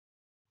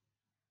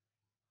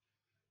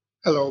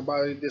Hello,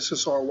 everybody. This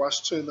is R.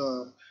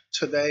 Washington.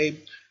 Today,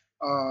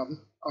 on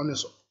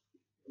this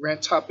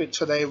rant topic,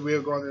 today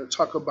we're going to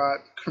talk about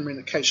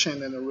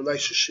communication in a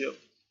relationship.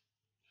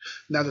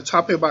 Now, the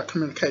topic about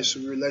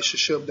communication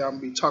relationship that I'm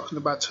going to be talking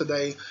about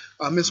today,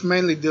 is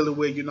mainly dealing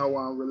with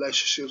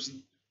relationships,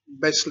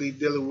 basically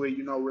dealing with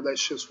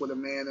relationships with a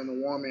man and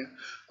a woman,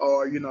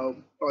 or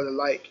or the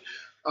like.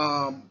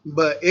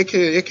 But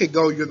it can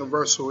go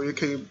universal.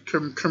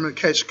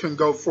 Communication can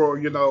go for a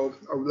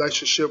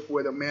relationship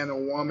with a man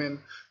or woman,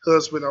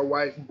 husband or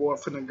wife,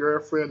 boyfriend and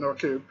girlfriend, or it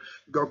can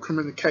go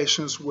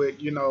communications with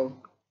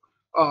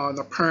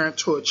a parent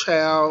to a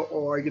child,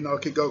 or it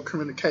could go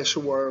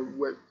communication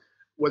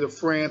with a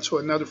friend to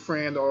another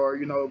friend, or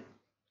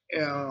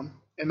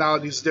and all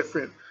these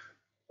different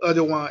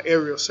other one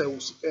areas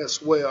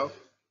as well.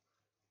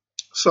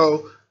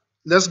 So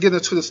let's get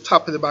into this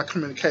topic about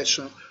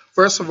communication.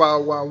 First of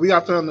all, we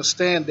have to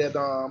understand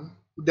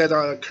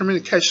that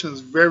communication is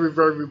very,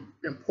 very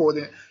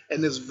important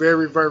and is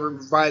very, very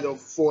vital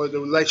for the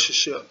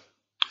relationship.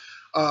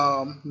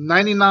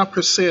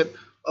 99%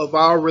 of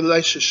our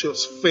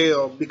relationships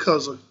fail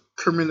because of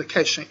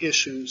communication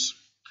issues.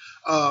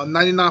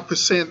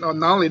 99%, or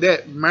not only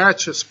that,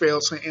 marriages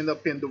fails and end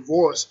up in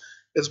divorce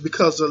is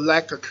because of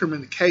lack of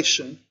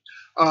communication.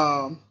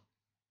 Um,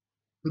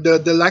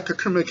 the lack of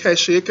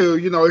communication, it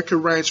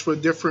could range for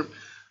different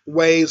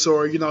ways,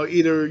 or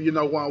either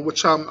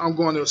which I'm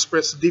going to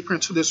express deeper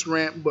into this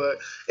rant, but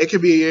it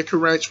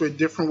could range for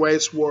different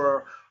ways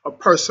where a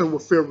person will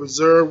feel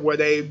reserved, where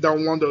they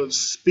don't want to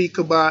speak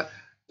about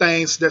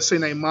things that's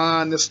in their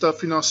mind and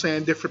stuff. What I'm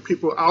saying, different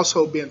people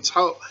also being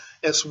taught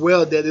as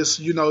well that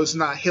it's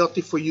not healthy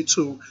for you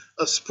to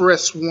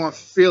express one's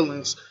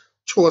feelings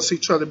towards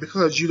each other,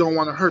 because you don't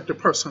want to hurt the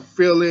person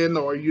feeling,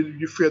 or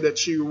you feel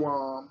that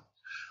you're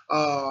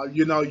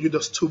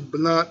just too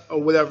blunt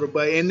or whatever.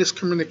 But in this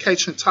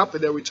communication topic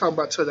that we're talking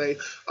about today,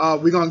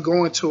 we're gonna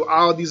go into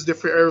all these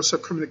different areas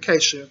of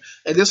communication,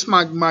 and this is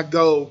my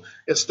goal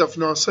and stuff.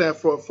 You know what I'm saying,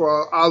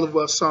 for all of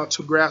us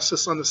to grasp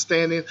this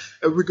understanding,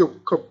 and we could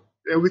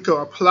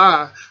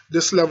apply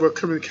this level of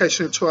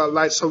communication to our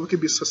life, so we can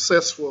be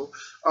successful,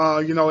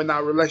 in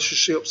our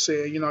relationships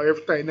and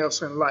everything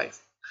else in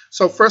life.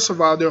 So first of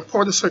all, the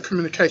importance of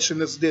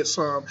communication is this: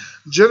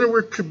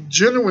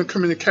 genuine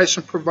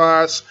communication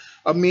provides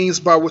a means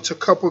by which a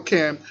couple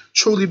can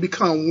truly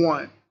become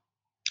one.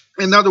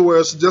 In other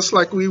words, just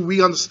like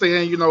we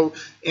understand,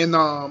 in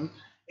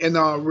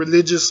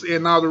religious,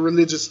 in all the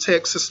religious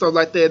texts and stuff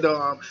like that,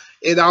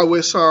 it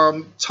always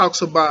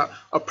talks about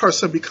a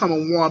person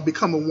becoming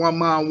one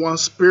mind, one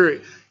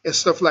spirit, and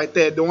stuff like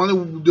that.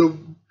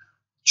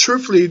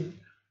 Truthfully,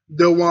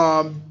 there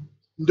are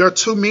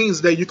two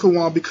means that you can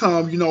want to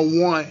become,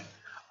 one,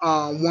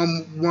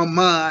 one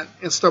mind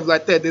and stuff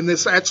like that. And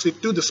it's actually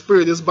through the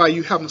spirit. It's by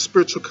you having a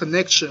spiritual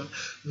connection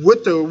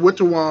with the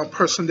one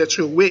person that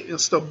you're with and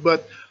stuff.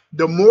 But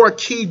the more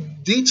key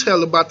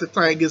detail about the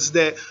thing is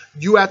that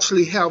you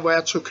actually have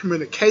actual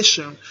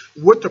communication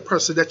with the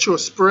person, that you're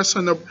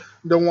expressing the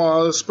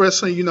one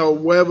expressing,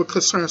 whatever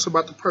concerns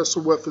about the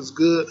person, whether it's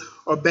good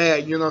or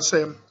bad. You know what I'm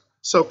saying?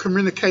 So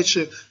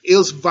communication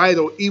is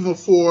vital, even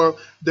for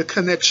the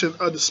connection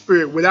of the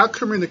spirit. Without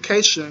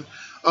communication,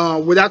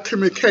 all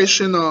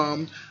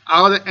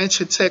the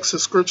ancient texts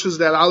and scriptures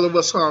that all of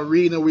us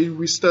read and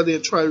we study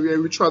and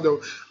we try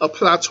to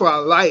apply to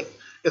our life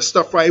and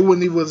stuff, right? It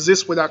wouldn't even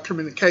exist without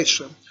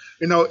communication.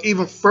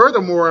 Even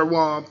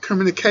furthermore,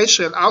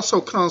 communication also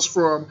comes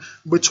from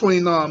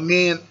between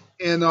man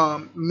and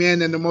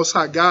the Most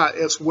High God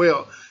as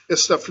well and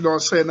stuff. You know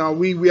what I'm saying?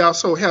 We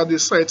also have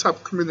this same type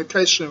of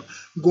communication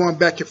going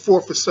back and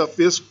forth and stuff.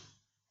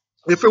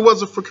 If it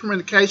wasn't for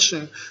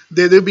communication,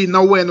 then there'd be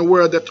nowhere in the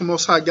world that the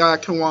Most High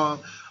God can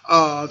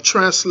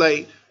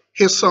translate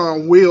His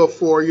will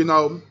for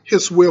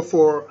His will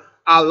for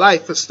our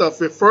life and stuff.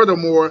 And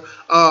furthermore,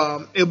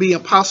 it'd be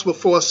impossible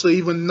for us to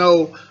even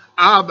know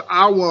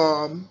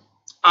our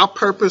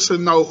purpose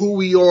and know who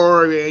we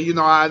are, and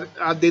our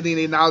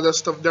identity and all that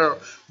stuff there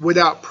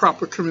without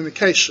proper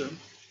communication.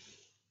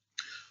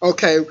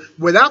 Okay,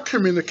 without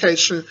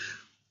communication,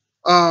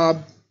 uh,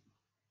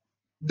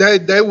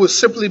 they would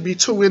simply be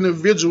two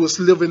individuals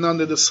living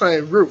under the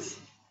same roof.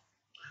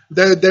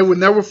 They would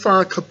never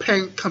find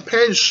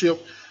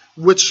companionship,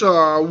 which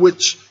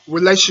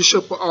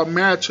relationship or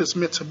marriage is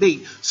meant to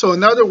be. So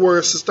in other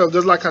words, and stuff,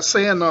 just like I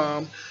said,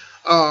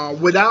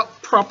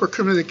 without proper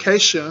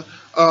communication,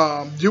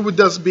 you would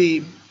just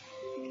be,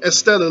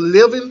 instead of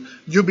living,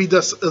 you be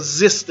just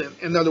existing.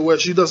 In other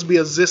words, you just be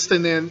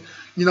existing, and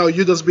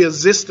you just be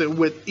existing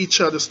with each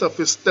other stuff,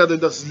 instead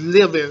of just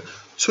living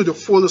to the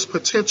fullest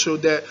potential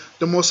that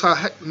the Most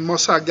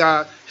High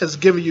God has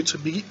given you to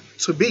be.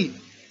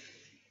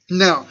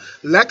 Now,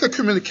 lack of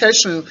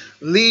communication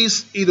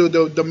leaves either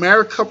the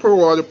married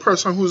couple or the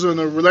person who's in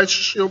a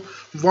relationship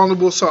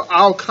vulnerable to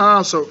all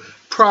kinds of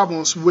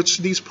problems, which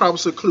these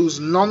problems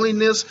includes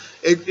loneliness,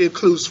 it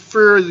includes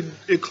fear, it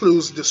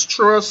includes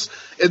distrust,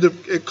 it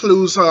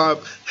includes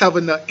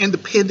having an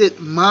independent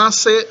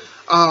mindset,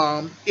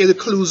 it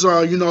includes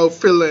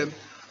feeling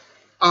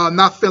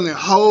not feeling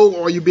whole,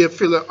 or you be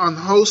feeling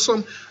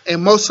unwholesome,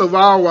 and most of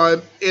all,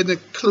 it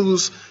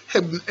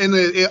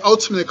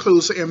ultimately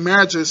includes in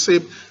marriages.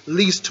 It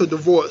leads to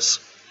divorce.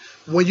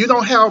 When you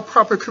don't have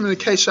proper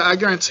communication, I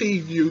guarantee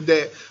you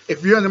that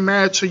if you're in a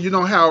marriage and you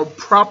don't have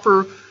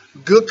proper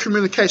good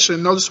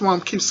communication, notice why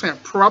I'm keep saying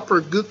proper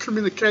good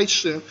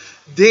communication,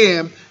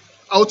 then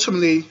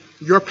ultimately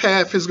your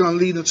path is going to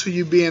lead into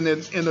you being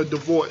in a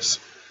divorce.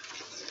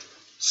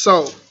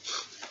 So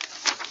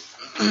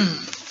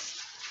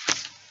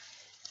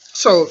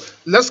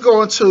let's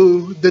go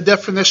into the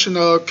definition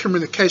of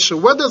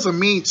communication. What does it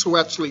mean to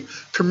actually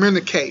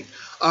communicate?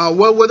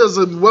 What does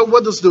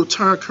the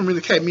term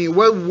communicate mean?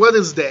 What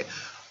is that?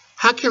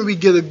 How can we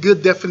get a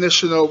good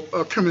definition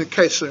of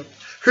communication?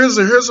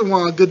 Here's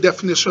one good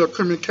definition of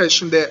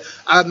communication that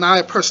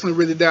I personally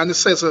written down. It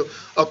says a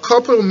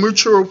couple of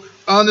mutual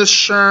honest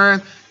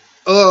sharing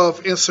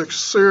of and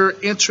sincere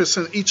interest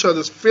in each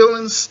other's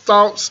feelings,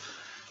 thoughts,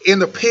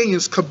 and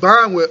opinions,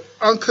 combined with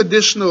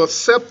unconditional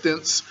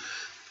acceptance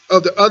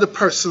of the other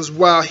person's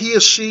while he or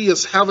she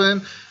is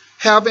having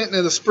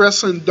and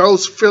expressing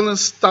those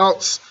feelings,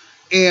 thoughts,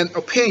 and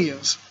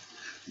opinions.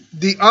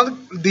 The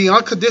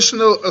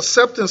unconditional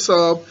acceptance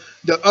of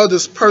the other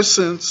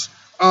person's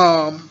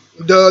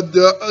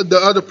the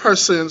other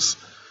person's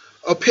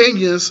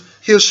opinions,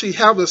 he or she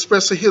have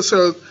expressing his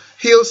or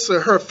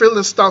her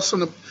feelings, thoughts,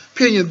 and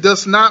opinion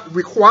does not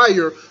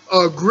require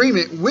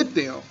agreement with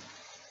them.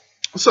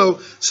 So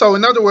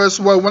in other words,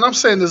 what I'm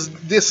saying is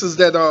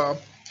that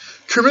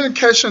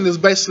communication is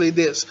basically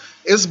this.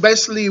 It's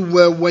basically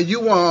when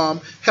you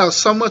have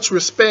so much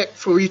respect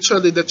for each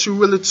other that you're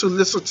willing to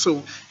listen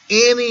to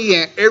any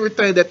and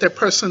everything that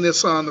person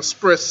is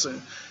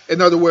expressing. In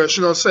other words,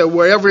 you know what I'm saying,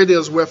 wherever it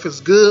is, whether it's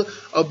good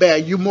or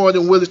bad, you're more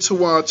than willing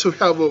to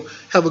have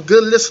a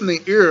good listening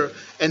ear,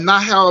 and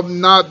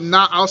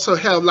not also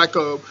have like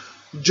a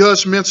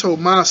judgmental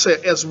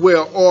mindset as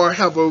well, or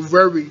have a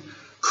very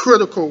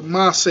critical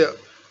mindset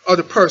of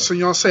the person.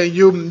 You know what I'm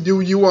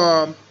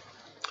saying?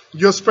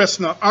 You're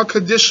expressing an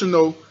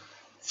unconditional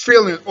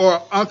feeling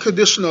or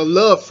unconditional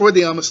love for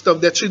them and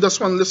stuff, that you just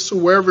want to listen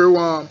to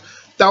wherever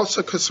thoughts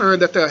or concern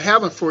that they're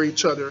having for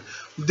each other.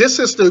 This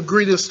is the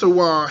ingredients to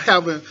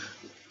having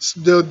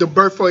the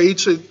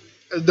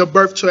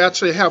birth to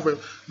actually have a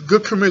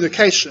good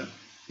communication.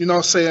 You know what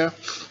I'm saying?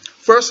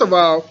 First of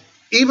all,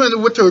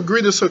 even with the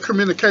ingredients of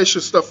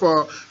communication stuff,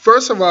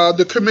 first of all,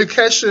 the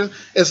communication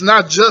is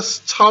not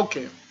just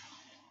talking.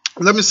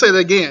 Let me say that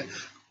again.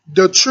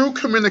 The true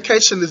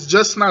communication is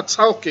just not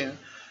talking.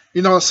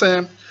 You know what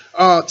I'm saying?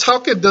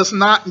 Talking does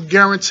not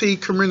guarantee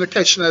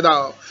communication at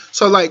all.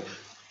 So, like,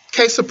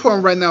 case in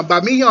point right now,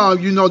 by me,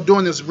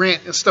 doing this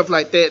rant and stuff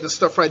like that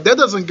that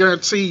doesn't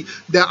guarantee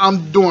that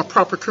I'm doing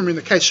proper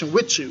communication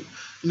with you.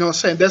 You know what I'm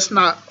saying? That's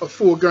not a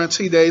full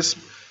guarantee that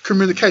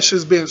communication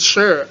is being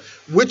shared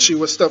with you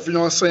and stuff. You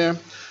know what I'm saying?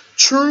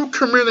 True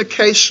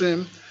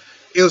communication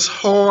is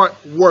hard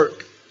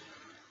work.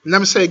 Let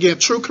me say again,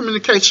 true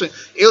communication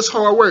is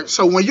hard work.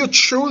 So when you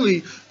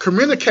truly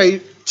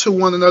communicate to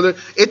one another,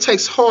 it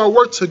takes hard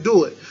work to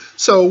do it.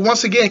 So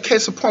once again,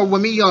 case in point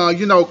with me,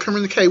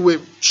 communicate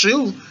with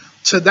you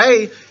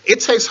today,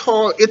 it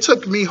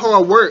took me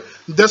hard work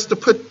just to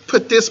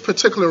put this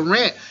particular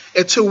rant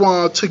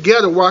into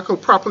together where I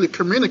could properly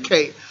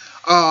communicate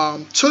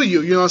to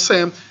you. You know what I'm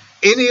saying?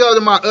 Any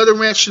my other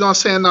rants, you know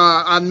what I'm saying,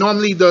 I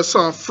normally just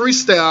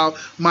freestyle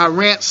my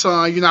rants.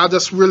 I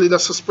just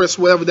express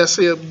whatever that's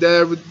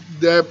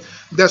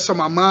on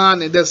my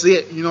mind, and that's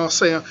it. You know what I'm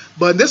saying?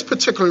 But in this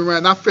particular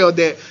rant, I feel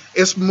that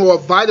it's more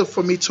vital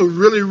for me to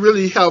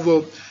really have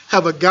a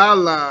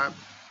guideline.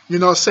 You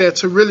know what I'm saying?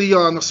 To really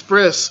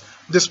express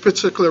this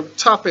particular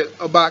topic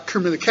about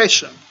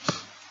communication.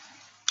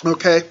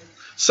 Okay?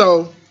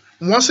 So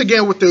once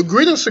again, with the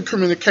ingredients of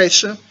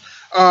communication,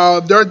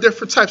 there are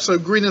different types of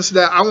ingredients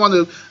that I want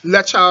to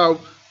let y'all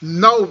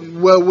know,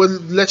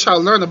 let y'all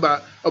learn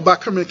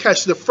about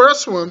communication. The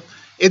first one,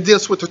 it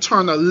deals with the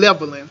term of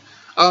leveling.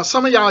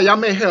 Some of y'all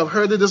may have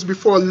heard of this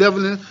before,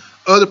 leveling.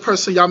 Other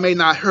person, y'all may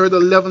not heard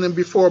of leveling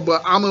before,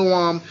 but I'm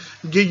going to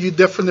give you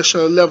definition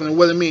of leveling,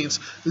 what it means.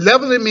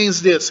 Leveling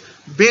means this: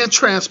 being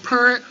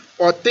transparent,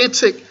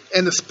 authentic,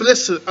 and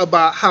explicit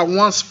about how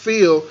one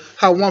feels,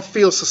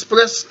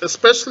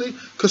 especially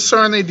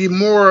concerning the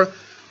more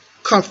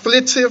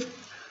conflicted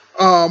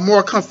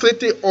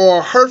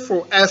or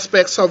hurtful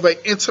aspects of an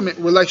intimate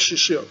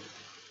relationship.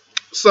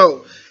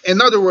 So,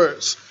 in other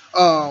words,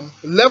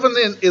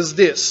 leveling is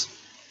this.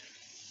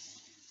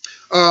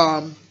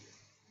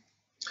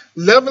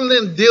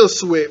 Leveling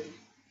deals with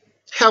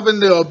having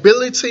the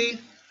ability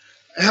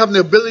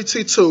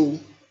to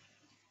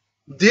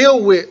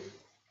deal with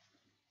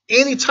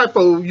any type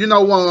of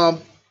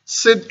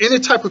any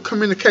type of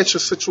communication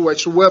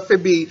situation, whether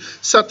it be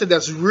something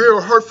that's real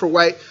hurtful,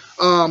 right?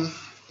 Matter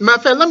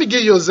of fact, let me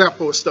give you an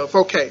example of stuff.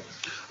 Okay,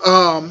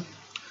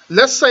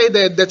 let's say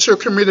that you're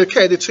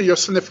communicating to your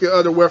significant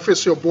other, whether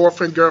it's your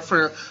boyfriend,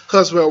 girlfriend,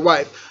 husband, or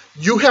wife.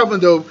 You having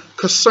the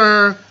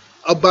concern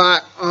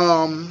about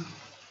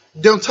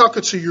them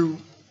talking to you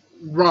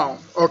wrong,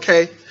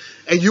 okay?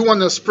 And you want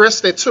to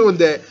express that to him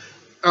that,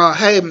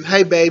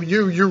 hey, babe,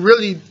 you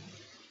really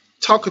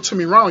talking to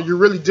me wrong. You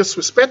really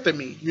disrespecting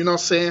me. You know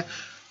what I'm saying?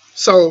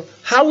 So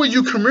how will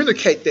you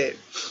communicate that?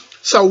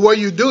 So what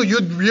you do,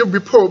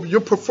 you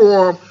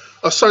perform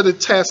a certain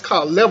task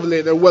called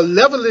leveling. And what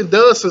leveling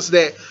does is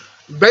that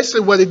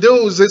basically what it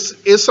does is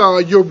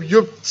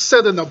you're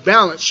setting a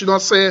balance. You know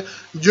what I'm saying?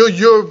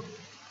 You're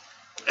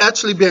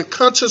actually being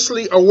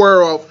consciously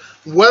aware of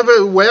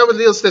whatever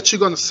it is that you're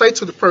going to say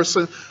to the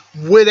person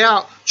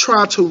without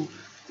trying to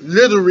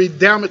literally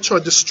damage or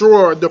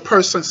destroy the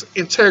person's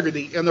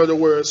integrity, in other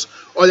words,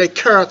 or their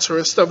character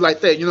and stuff like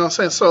that. You know what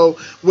I'm saying? So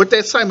with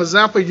that same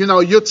example, you know,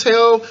 you'll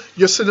tell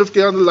your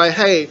significant other, like,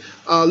 hey,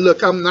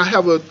 look, I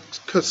have a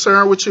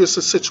concern with you. It's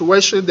a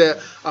situation that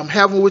I'm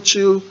having with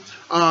you.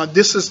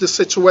 This is the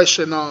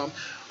situation.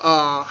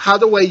 How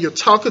the way you're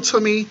talking to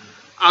me,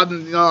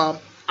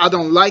 I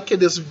don't like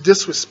it. It's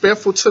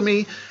disrespectful to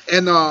me.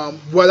 And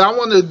what I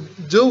want to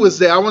do is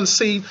that I want to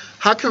see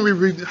how can we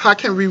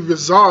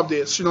resolve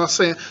this. You know what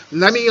I'm saying?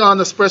 Let me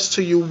express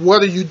to you,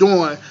 what are you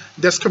doing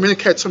that's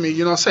communicating to me.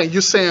 You know what I'm saying?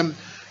 You're saying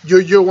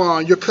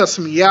you're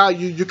cussing me out.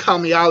 You call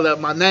me out of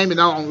my name, and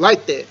I don't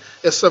like that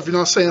and stuff. You know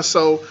what I'm saying?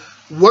 So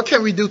what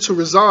can we do to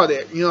resolve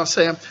that? You know what I'm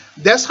saying?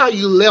 That's how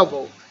you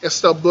level and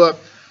stuff. But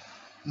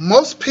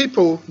most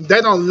people,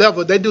 they don't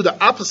level. They do the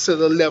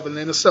opposite of leveling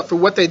and stuff.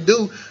 And what they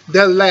do,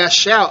 they'll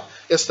lash out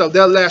and stuff.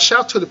 They'll lash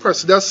out to the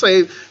person. They'll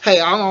say,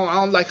 hey, I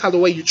don't like how the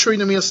way you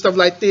treating me and stuff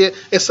like that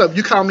and stuff.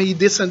 You call me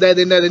this and that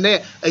and that and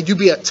that. And you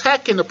be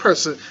attacking the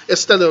person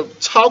instead of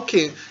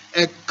talking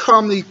and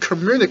calmly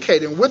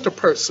communicating with the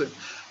person.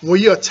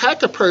 When you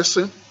attack a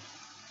person,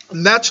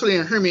 naturally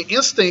in human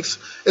instincts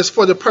is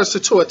for the person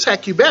to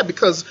attack you back,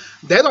 because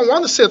they don't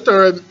want to sit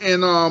there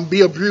and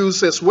be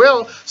abused as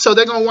well, so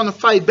they're going to want to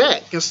fight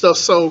back and stuff.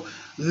 So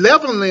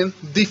leveling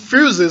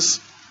diffuses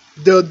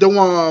the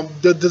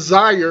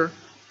desire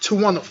to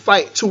want to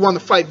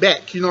fight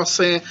back. You know what I'm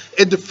saying?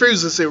 It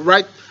diffuses it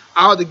right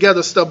all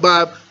together stuff.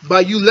 By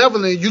you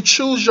leveling, you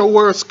choose your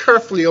words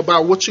carefully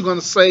about what you're going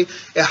to say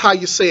and how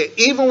you say it.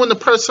 Even when the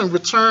person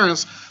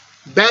returns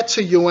back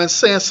to you and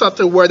saying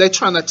something where they're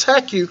trying to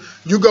attack you,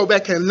 you go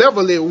back and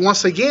level it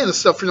once again and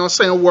stuff. You know what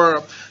I'm saying?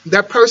 Where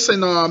that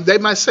person, they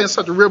might say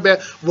something real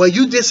bad, well,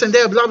 you this and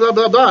that, blah, blah,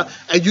 blah, blah.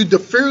 And you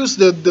diffuse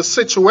the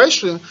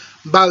situation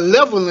by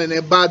leveling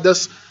it, by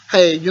this,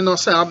 hey, you know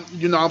what I'm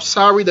saying? I'm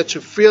sorry that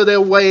you feel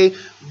that way,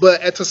 but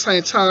at the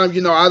same time,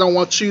 you know, I don't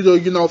want you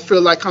to,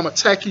 feel like I'm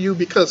attacking you,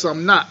 because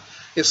I'm not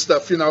and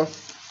stuff, you know.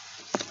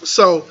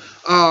 So,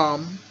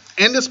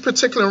 in this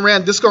particular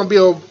rant, this is going to be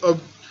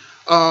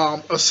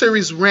a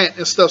series rant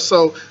and stuff.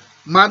 So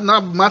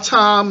my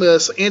time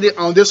is ended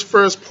on this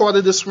first part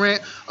of this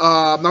rant.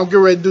 I'm getting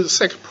ready to do the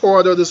second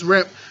part of this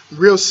rant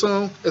real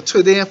soon.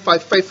 Until then,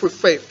 fight faith with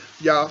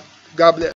faith, y'all. God bless.